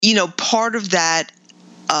part of that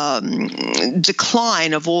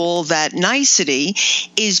decline of all that nicety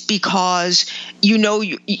is because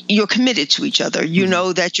you're committed to each other. You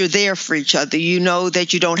know that you're there for each other. You know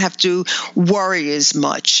that you don't have to worry as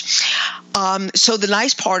much. So the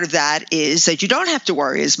nice part of that is that you don't have to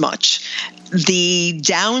worry as much. The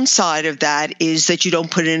downside of that is that you don't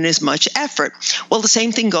put in as much effort. Well, the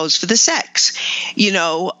same thing goes for the sex.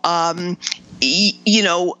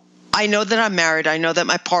 I know that I'm married. I know that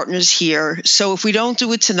my partner's here. So if we don't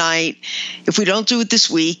do it tonight, if we don't do it this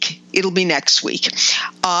week, it'll be next week.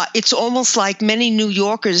 It's almost like many New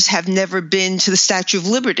Yorkers have never been to the Statue of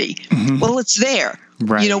Liberty. Mm-hmm. Well, it's there.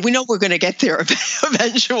 Right. We know we're going to get there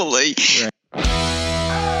eventually. Right.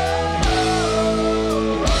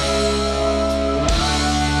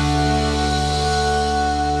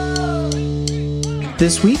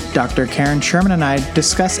 This week, Dr. Karen Sherman and I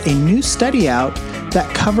discuss a new study out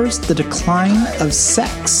that covers the decline of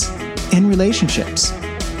sex in relationships.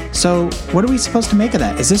 So, what are we supposed to make of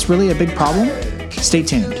that? Is this really a big problem? Stay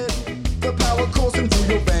tuned.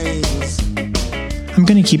 I'm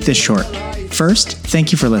going to keep this short. First,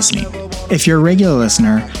 thank you for listening. If you're a regular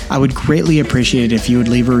listener, I would greatly appreciate it if you would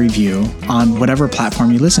leave a review on whatever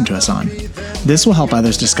platform you listen to us on. This will help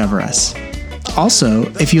others discover us. Also,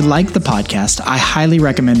 if you like the podcast, I highly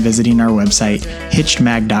recommend visiting our website,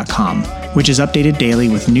 hitchedmag.com, which is updated daily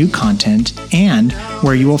with new content and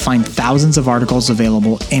where you will find thousands of articles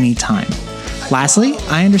available anytime. Lastly,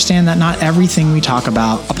 I understand that not everything we talk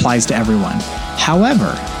about applies to everyone.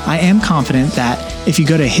 However, I am confident that if you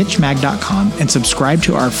go to hitchedmag.com and subscribe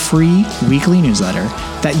to our free weekly newsletter,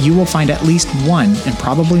 that you will find at least one and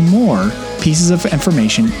probably more pieces of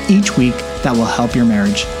information each week that will help your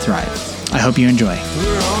marriage thrive. I hope you enjoy.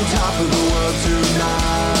 We're on top of the world tonight.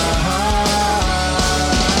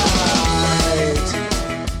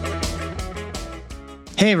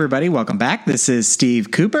 Hey everybody, welcome back. This is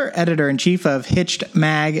Steve Cooper, editor-in-chief of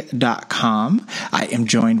hitchedmag.com. I am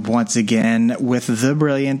joined once again with the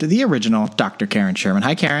brilliant, the original Dr. Karen Sherman.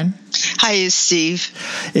 Hi, Karen. Hi, Steve.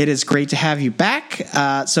 It is great to have you back.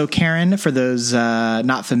 So Karen, for those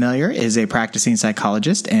not familiar, is a practicing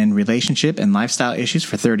psychologist in relationship and lifestyle issues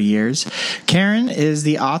for 30 years. Karen is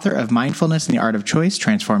the author of Mindfulness and the Art of Choice,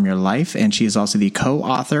 Transform Your Life, and she is also the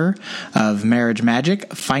co-author of Marriage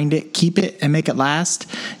Magic, Find It, Keep It, and Make It Last.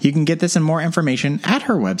 You can get this and more information at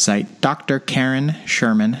her website,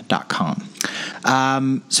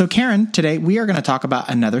 drkarensherman.com. So Karen, today we are going to talk about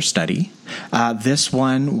another study. This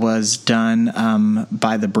one was done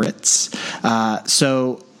by the Brits.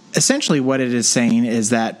 So essentially what it is saying is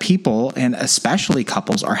that people, and especially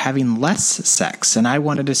couples, are having less sex. And I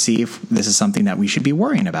wanted to see if this is something that we should be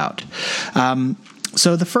worrying about.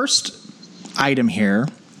 So the first item here,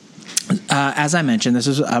 as I mentioned, this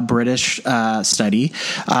is a British study.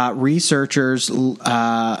 Researchers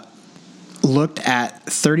looked at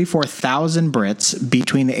 34,000 Brits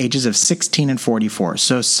between the ages of 16 and 44.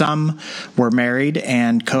 So some were married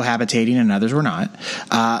and cohabitating and others were not,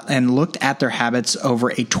 and looked at their habits over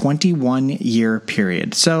a 21-year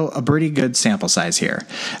period. So a pretty good sample size here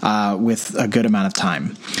with a good amount of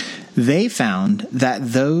time. They found that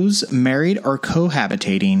those married or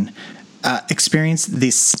cohabitating experienced the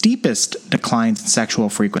steepest declines in sexual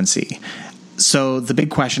frequency. So the big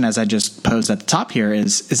question, as I just posed at the top here,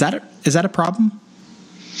 is that a problem?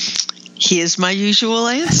 Here's my usual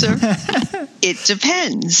answer. It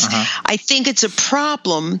depends. Uh-huh. I think it's a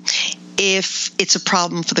problem if it's a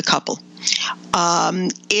problem for the couple.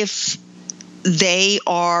 If they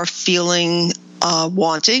are feeling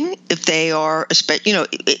wanting, if they are,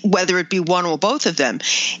 whether it be one or both of them,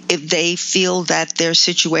 if they feel that their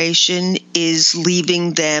situation is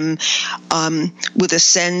leaving them with a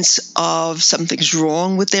sense of something's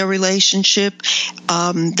wrong with their relationship,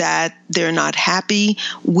 that they're not happy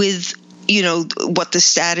with what the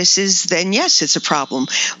status is, then yes, it's a problem.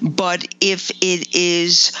 But if it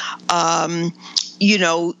is,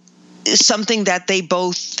 something that they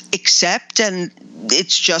both accept and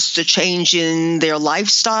it's just a change in their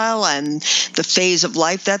lifestyle and the phase of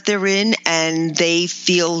life that they're in, and they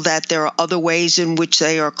feel that there are other ways in which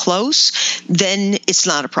they are close, then it's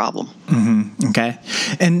not a problem. Mm-hmm. Okay.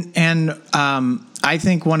 And I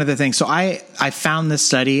think one of the things, so I found this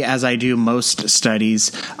study, as I do most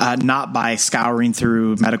studies, not by scouring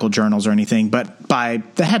through medical journals or anything, but by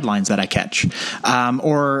the headlines that I catch,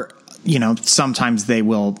 or sometimes they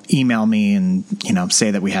will email me and,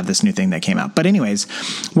 say that we have this new thing that came out. But anyways,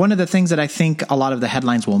 one of the things that I think a lot of the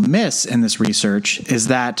headlines will miss in this research is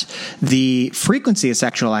that the frequency of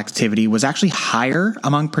sexual activity was actually higher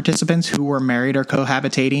among participants who were married or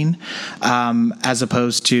cohabitating, as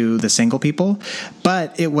opposed to the single people.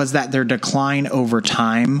 But it was that their decline over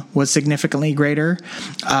time was significantly greater.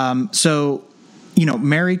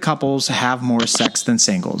 Married couples have more sex than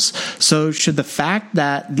singles. So should the fact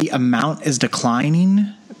that the amount is declining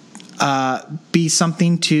be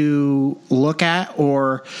something to look at?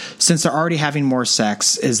 Or since they're already having more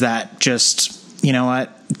sex, is that just,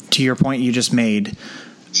 to your point you just made,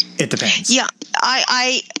 it depends? Yeah,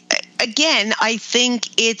 I think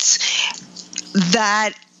it's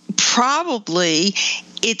that probably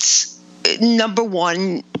it's number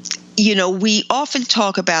one. We often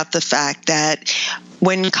talk about the fact that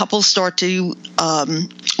when couples start to,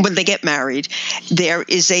 when they get married, there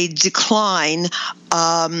is a decline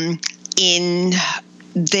in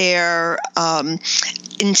their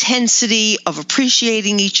intensity of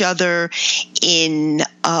appreciating each other, in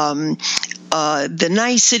the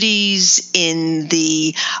niceties, in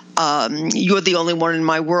the you're the only one in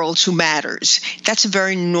my world who matters. That's a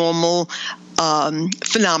very normal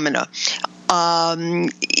phenomena.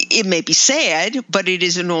 It may be sad, but it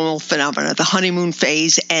is a normal phenomenon. The honeymoon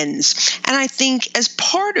phase ends. And I think as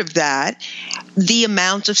part of that, the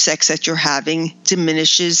amount of sex that you're having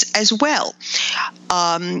diminishes as well.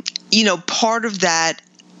 Part of that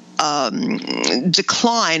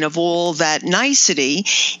decline of all that nicety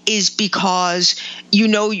is because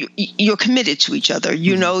you're committed to each other.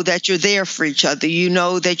 You know that you're there for each other. You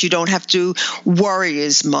know that you don't have to worry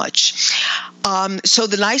as much. So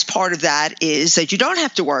the nice part of that is that you don't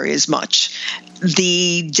have to worry as much.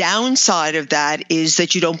 The downside of that is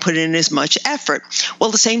that you don't put in as much effort.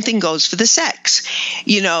 Well, the same thing goes for the sex.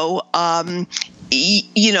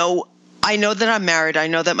 I know that I'm married. I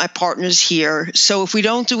know that my partner's here. So if we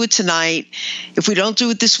don't do it tonight, if we don't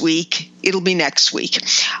do it this week, it'll be next week.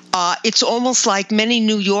 It's almost like many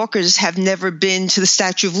New Yorkers have never been to the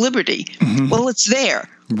Statue of Liberty. Mm-hmm. Well, it's there.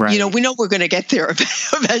 Right. We know we're going to get there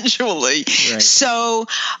eventually. Right. So,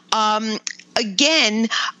 again,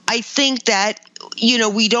 I think that,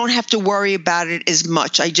 we don't have to worry about it as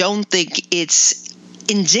much. I don't think it's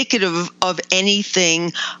indicative of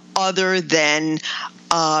anything other than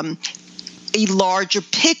a larger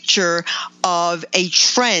picture of a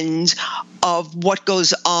trend of what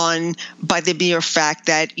goes on by the mere fact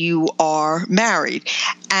that you are married.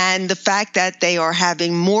 And the fact that they are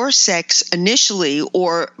having more sex initially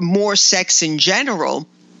or more sex in general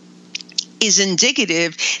is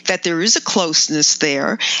indicative that there is a closeness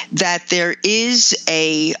there, that there is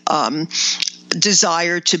a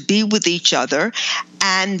desire to be with each other,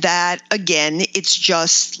 and that, again, it's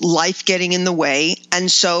just life getting in the way. And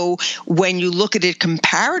so when you look at it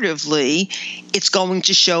comparatively, it's going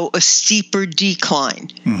to show a steeper decline.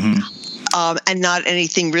 Mm-hmm. And not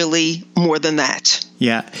anything really more than that.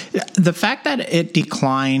 Yeah. The fact that it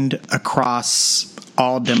declined across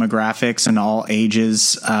all demographics and all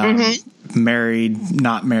ages, married,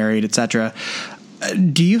 not married, etc.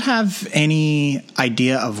 Do you have any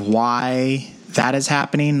idea of why that is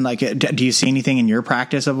happening? Like, do you see anything in your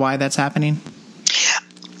practice of why that's happening?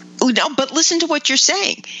 No, but listen to what you're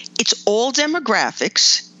saying. It's all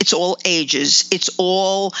demographics. It's all ages. It's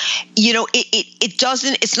all,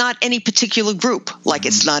 it's not any particular group. Like,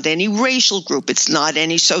 it's not any racial group. It's not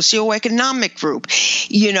any socioeconomic group,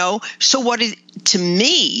 So to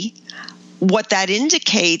me, what that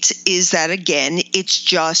indicates is that, again, it's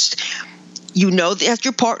just, that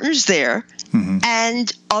your partner's there. Mm-hmm.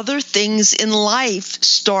 And other things in life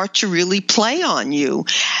start to really play on you.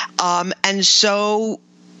 And so,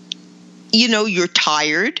 you're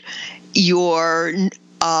tired, you're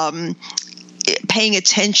paying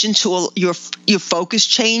attention to your focus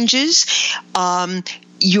changes,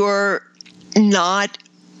 you're not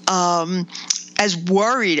as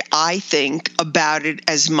worried, I think, about it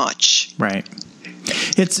as much. Right.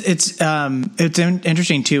 It's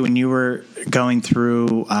interesting too when you were going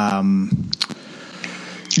through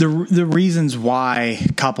the reasons why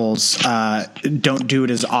couples don't do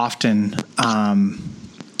it as often.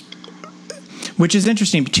 Which is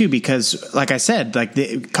interesting too, because like I said, like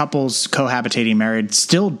the couples cohabitating married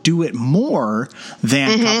still do it more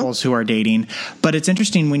than couples who are dating. But it's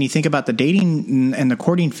interesting when you think about the dating and the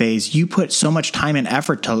courting phase, you put so much time and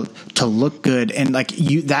effort to look good. And like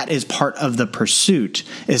that is part of the pursuit,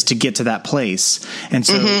 is to get to that place. And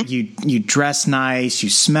so you dress nice, you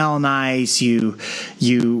smell nice, you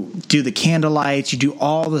do the candlelights, you do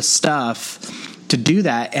all the stuff to do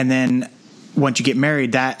that. And then once you get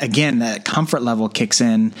married, that again, that comfort level kicks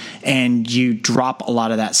in, and you drop a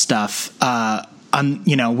lot of that stuff.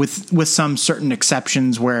 With some certain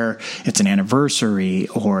exceptions where it's an anniversary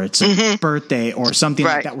or it's a birthday or something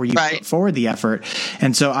like that, where you put forward the effort.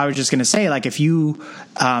 And so I was just going to say, like, if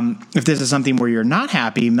this is something where you're not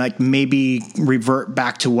happy, like maybe revert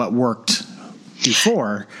back to what worked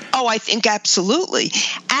before. Oh, I think absolutely.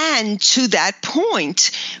 And to that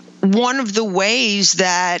point, one of the ways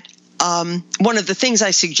that one of the things I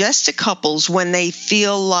suggest to couples when they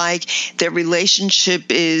feel like their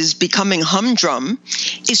relationship is becoming humdrum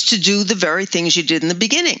is to do the very things you did in the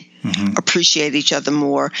beginning. Mm-hmm. Appreciate each other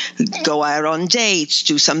more, go out on dates,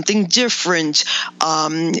 do something different,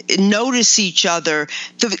 notice each other,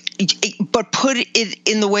 but put it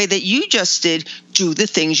in the way that you just did. Do the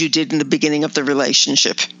things you did in the beginning of the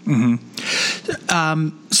relationship. Mm-hmm.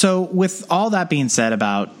 So with all that being said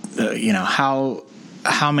about,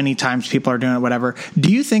 how many times people are doing it, whatever,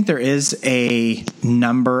 do you think there is a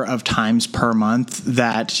number of times per month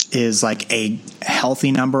that is like a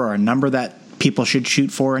healthy number or a number that people should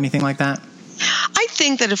shoot for or anything like that? I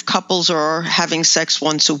think that if couples are having sex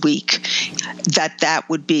once a week, that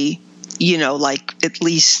would be, like at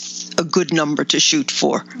least a good number to shoot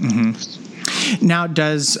for. Mm-hmm. Now,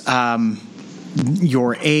 does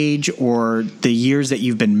your age or the years that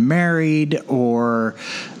you've been married or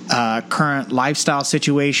current lifestyle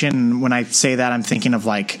situation, when I say that, I'm thinking of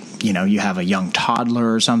like, you have a young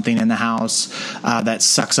toddler or something in the house that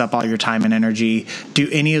sucks up all your time and energy. Do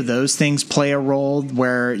any of those things play a role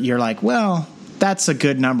where you're like, well, that's a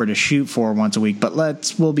good number to shoot for once a week, but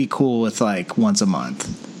we'll be cool with like once a month?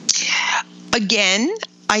 Again,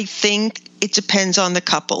 I think it depends on the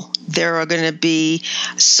couple. There are going to be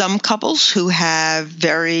some couples who have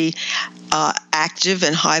very active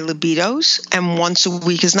and high libidos, and once a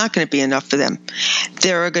week is not going to be enough for them.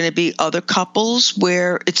 There are going to be other couples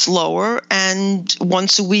where it's lower, and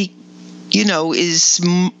once a week, is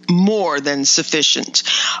more than sufficient.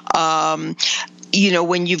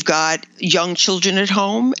 When you've got young children at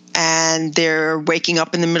home and they're waking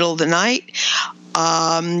up in the middle of the night,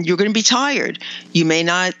 you're going to be tired. You may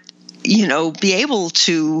not be able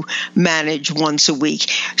to manage once a week.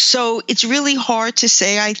 So it's really hard to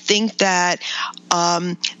say. I think that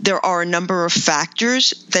there are a number of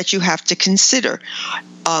factors that you have to consider.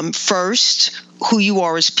 First, who you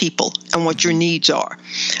are as people and what your needs are.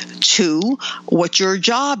 2, what your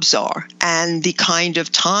jobs are and the kind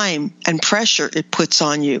of time and pressure it puts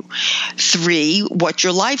on you. 3, what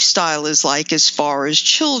your lifestyle is like as far as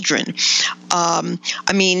children.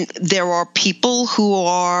 There are people who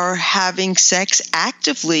are having sex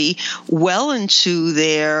actively well into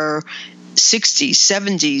their 60s,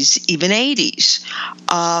 70s, even 80s.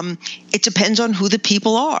 It depends on who the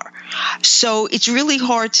people are. So it's really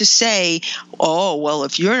hard to say, oh, well,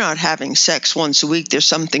 if you're not having sex once a week, there's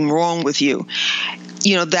something wrong with you.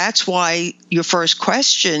 That's why your first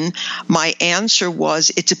question, my answer was,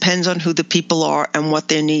 it depends on who the people are and what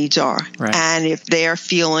their needs are. Right. And if they're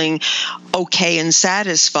feeling okay and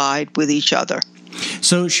satisfied with each other.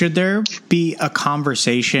 So should there be a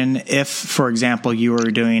conversation if, for example, you were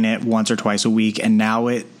doing it once or twice a week and now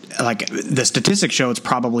like the statistics show it's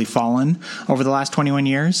probably fallen over the last 21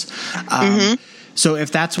 years. So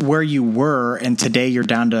if that's where you were and today you're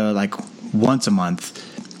down to like once a month,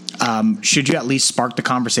 should you at least spark the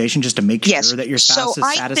conversation just to make sure that your spouse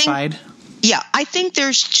is satisfied? I think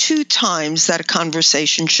there's 2 times that a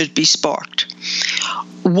conversation should be sparked.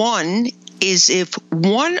 One is if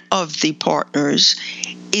one of the partners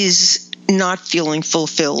is not feeling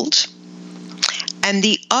fulfilled, and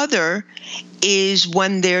the other is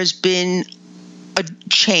when there's been a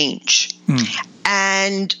change.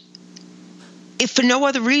 And if for no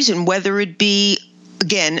other reason, whether it be,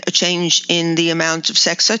 again, a change in the amount of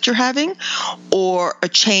sex that you're having or a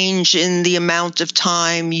change in the amount of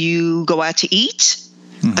time you go out to eat.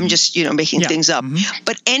 I'm just, making things up.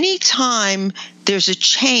 But anytime there's a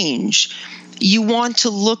change, you want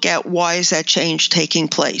to look at why is that change taking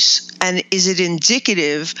place? And is it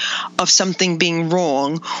indicative of something being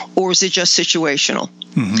wrong, or is it just situational?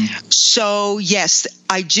 So, yes,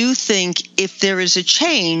 I do think if there is a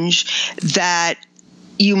change that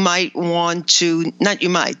you might want to,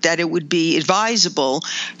 that it would be advisable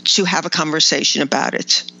to have a conversation about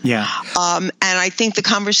it. Yeah. And I think the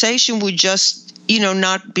conversation would just,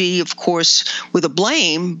 not be, of course, with a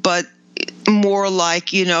blame, but more like,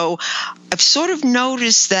 I've sort of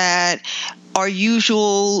noticed that our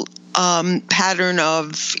usual pattern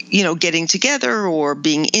of, getting together or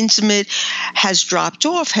being intimate has dropped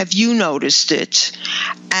off. Have you noticed it?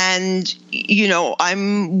 And,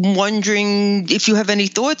 I'm wondering if you have any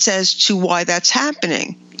thoughts as to why that's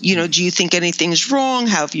happening. Do you think anything's wrong?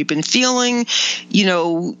 How have you been feeling?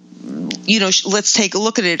 Let's take a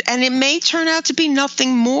look at it. And it may turn out to be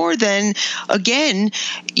nothing more than, again,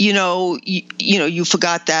 you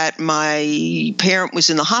forgot that my parent was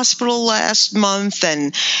in the hospital last month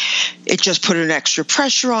and it just put an extra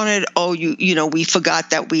pressure on it. Oh, we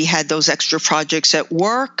forgot that we had those extra projects at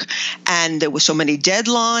work and there were so many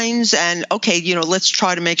deadlines. And okay, let's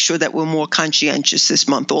try to make sure that we're more conscientious this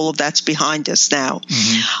month. All of that's behind us now.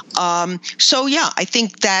 Mm-hmm. I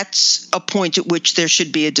think that's a point at which there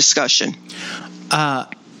should be a discussion.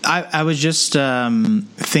 I was just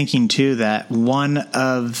thinking, too, that one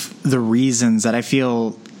of the reasons that I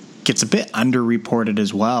feel gets a bit underreported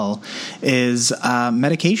as well is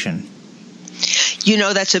medication.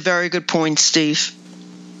 That's a very good point, Steve.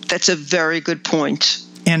 That's a very good point.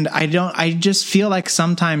 And I just feel like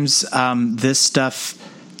sometimes this stuff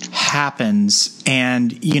happens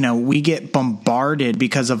and, we get bombarded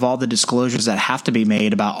because of all the disclosures that have to be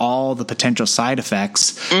made about all the potential side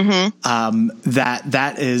effects. Mm-hmm.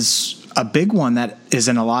 That is a big one that is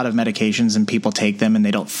in a lot of medications and people take them and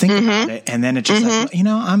they don't think mm-hmm. about it. And then it's just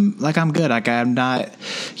mm-hmm. I'm good. Like I'm not,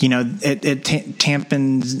 it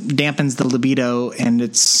dampens the libido and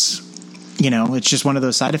it's just one of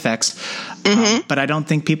those side effects. Mm-hmm. But I don't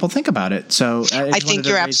think people think about it. So I think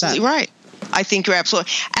you're absolutely right. I think you're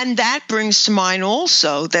absolutely, and that brings to mind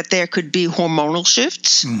also that there could be hormonal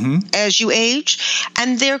shifts mm-hmm. as you age,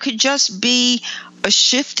 and there could just be a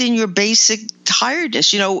shift in your basic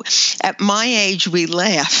tiredness. At my age, we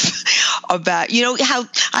laugh about, how,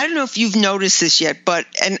 I don't know if you've noticed this yet, but,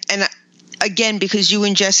 and again, because you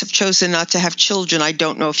and Jess have chosen not to have children, I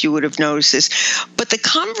don't know if you would have noticed this, but the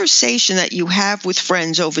conversation that you have with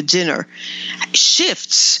friends over dinner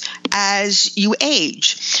shifts as you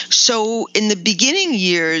age. So in the beginning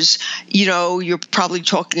years, you're probably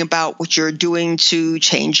talking about what you're doing to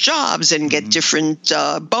change jobs and get mm-hmm. different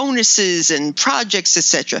bonuses and projects,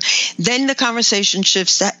 etc. Then the conversation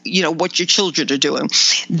shifts that, what your children are doing.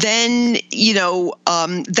 Then,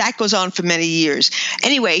 that goes on for many years.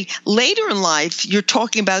 Anyway, later in life, you're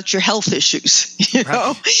talking about your health issues, Right.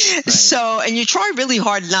 Right. So, and you try really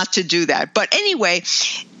hard not to do that. But anyway,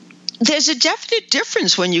 there's a definite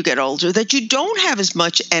difference when you get older that you don't have as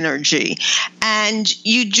much energy and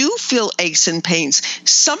you do feel aches and pains.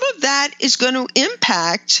 Some of that is going to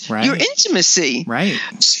impact right. your intimacy. Right.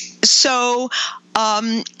 So,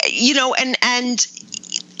 and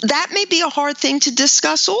that may be a hard thing to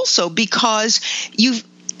discuss also because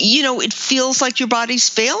it feels like your body's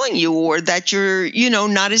failing you or that you're,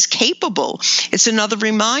 not as capable. It's another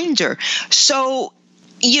reminder. So,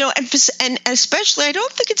 and especially, I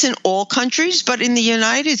don't think it's in all countries, but in the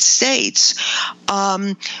United States,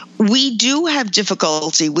 we do have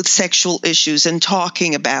difficulty with sexual issues and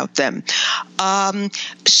talking about them.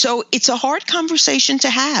 So it's a hard conversation to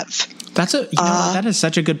have. That is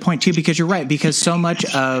such a good point too, because you're right, because so much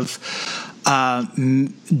of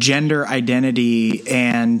gender identity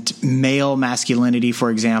and male masculinity,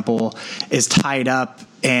 for example, is tied up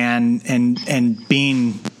and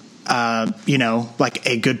being like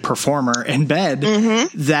a good performer in bed,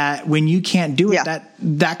 mm-hmm. that when you can't do it,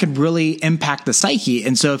 that could really impact the psyche.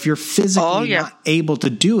 And so if you're physically not able to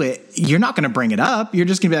do it, you're not going to bring it up. You're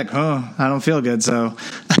just going to be like, oh, I don't feel good. So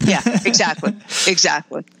yeah, exactly.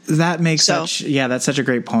 That makes that's such a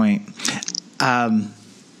great point.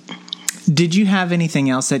 Did you have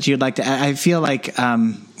anything else that you'd like to add? I feel like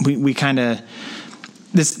we kind of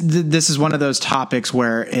this is one of those topics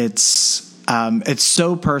where it's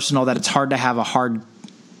so personal that it's hard to have a hard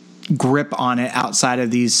grip on it outside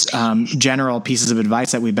of these general pieces of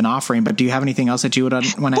advice that we've been offering. But do you have anything else that you would want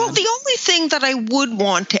to add? Well, the only thing that I would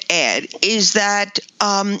want to add is that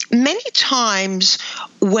many times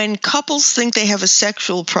when couples think they have a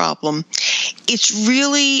sexual problem, it's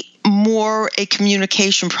really more a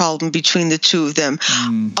communication problem between the two of them.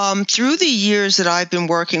 Through the years that I've been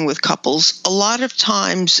working with couples, a lot of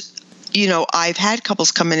times, I've had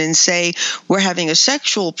couples come in and say, we're having a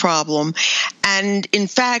sexual problem. And in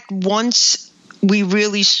fact, once we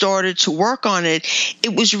really started to work on it,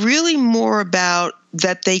 it was really more about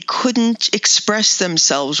that they couldn't express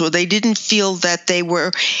themselves or they didn't feel that they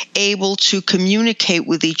were able to communicate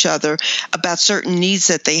with each other about certain needs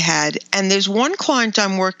that they had. And there's one client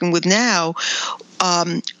I'm working with now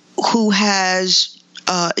who has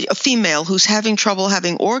a female who's having trouble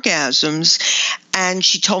having orgasms, and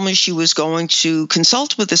she told me she was going to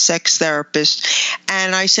consult with a sex therapist.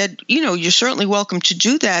 And I said, you're certainly welcome to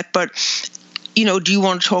do that, but, do you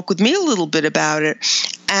want to talk with me a little bit about it?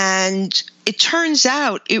 And it turns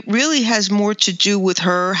out it really has more to do with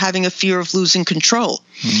her having a fear of losing control.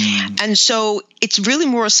 And so it's really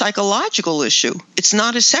more a psychological issue. It's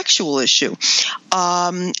not a sexual issue.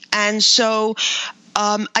 And so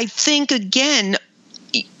I think, again,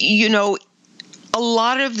 a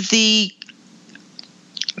lot of the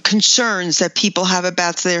concerns that people have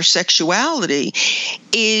about their sexuality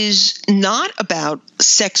is not about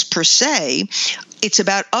sex per se. It's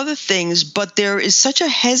about other things, but there is such a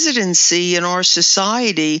hesitancy in our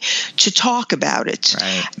society to talk about it,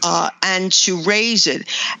 and to raise it.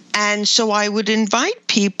 And so I would invite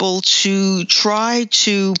people to try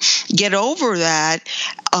to get over that,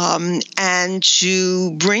 and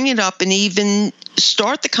to bring it up and even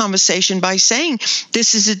start the conversation by saying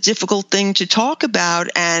this is a difficult thing to talk about,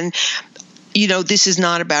 and this is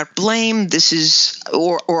not about blame. This is,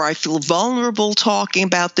 or I feel vulnerable talking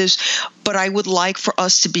about this, but I would like for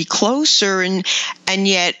us to be closer, and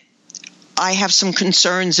yet I have some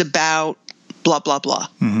concerns about blah, blah, blah.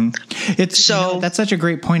 It's so that's such a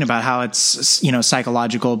great point about how it's,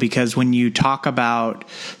 psychological, because when you talk about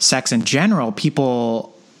sex in general,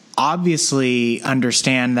 people obviously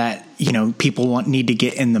understand that, people need to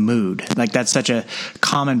get in the mood. Like, that's such a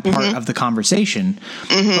common part of the conversation.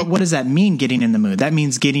 But what does that mean, getting in the mood? That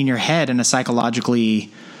means getting your head in a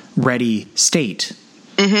psychologically ready state.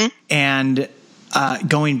 And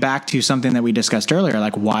going back to something that we discussed earlier,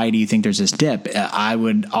 like, why do you think there's this dip? I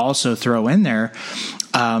would also throw in there,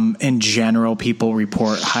 in general, people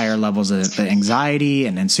report higher levels of anxiety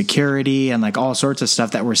and insecurity and like all sorts of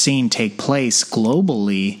stuff that we're seeing take place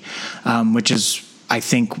globally, which is, I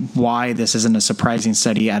think, why this isn't a surprising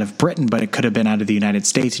study out of Britain, but it could have been out of the United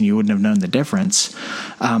States and you wouldn't have known the difference.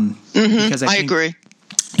 Because I agree.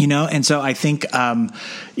 And so I think, again,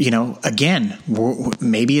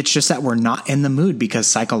 maybe it's just that we're not in the mood because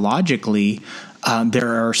psychologically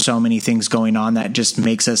there are so many things going on that just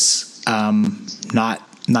makes us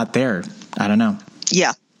not there. I don't know.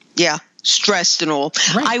 Yeah. Stressed and all.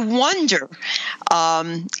 Right. I wonder,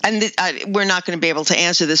 we're not going to be able to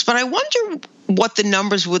answer this, but I wonder what the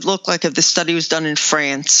numbers would look like if the study was done in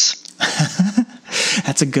France.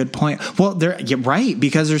 That's a good point. Well, you're right,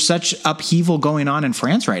 because there's such upheaval going on in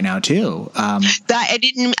France right now too. I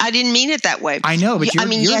didn't mean it that way. I know, but you're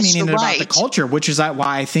meaning it about the culture, which is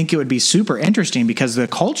why I think it would be super interesting, because the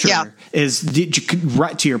culture is,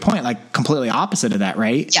 right to your point, like completely opposite of that,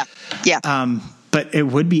 right? Yeah. But it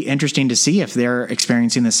would be interesting to see if they're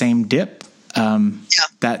experiencing the same dip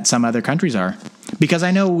that some other countries are. Because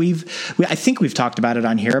I know I think we've talked about it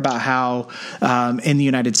on here about how in the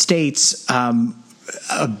United States,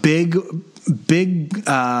 a big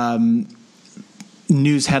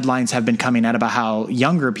news headlines have been coming out about how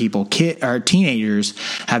younger people, teenagers,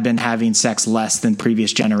 have been having sex less than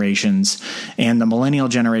previous generations, and the millennial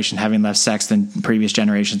generation having less sex than previous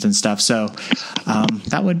generations and stuff. So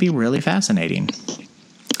that would be really fascinating.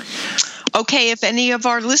 Okay, if any of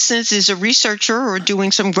our listeners is a researcher or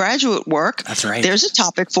doing some graduate work, that's right. There's a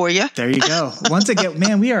topic for you. There you go. Once again,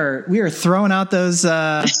 man, we are throwing out those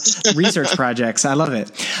research projects. I love it.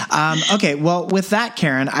 Okay, well, with that,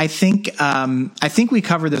 Karen, I think we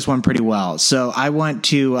covered this one pretty well. So I want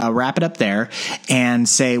to wrap it up there and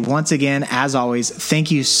say once again, as always,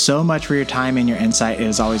 thank you so much for your time and your insight. It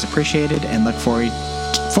is always appreciated, and look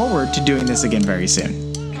forward to doing this again very soon.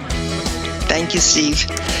 Thank you, Steve.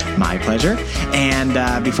 My pleasure. And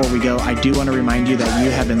before we go, I do want to remind you that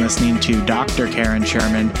you have been listening to Dr. Karen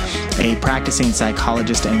Sherman, a practicing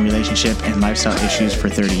psychologist in relationship and lifestyle issues for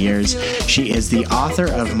 30 years. She is the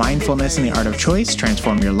author of Mindfulness and the Art of Choice,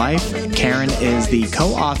 Transform Your Life. Karen is the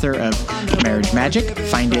co-author of Marriage Magic,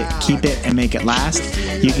 Find It, Keep It, and Make It Last.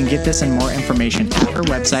 You can get this and more information at her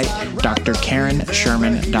website,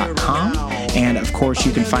 drkarensherman.com. And of course,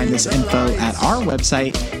 you can find this info at our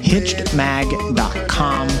website,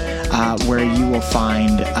 hitchedmag.com, where you will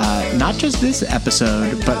find not just this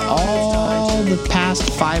episode, but all the past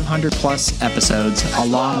 500 plus episodes,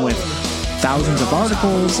 along with thousands of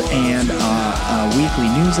articles and a weekly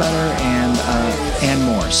newsletter and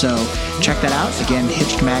more. So check that out. Again,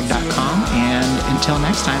 hitchedmag.com. And until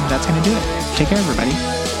next time, that's going to do it. Take care, everybody.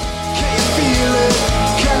 Can you feel it?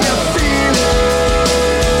 Can you feel it?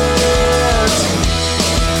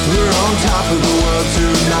 We're on top of the world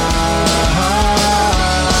tonight.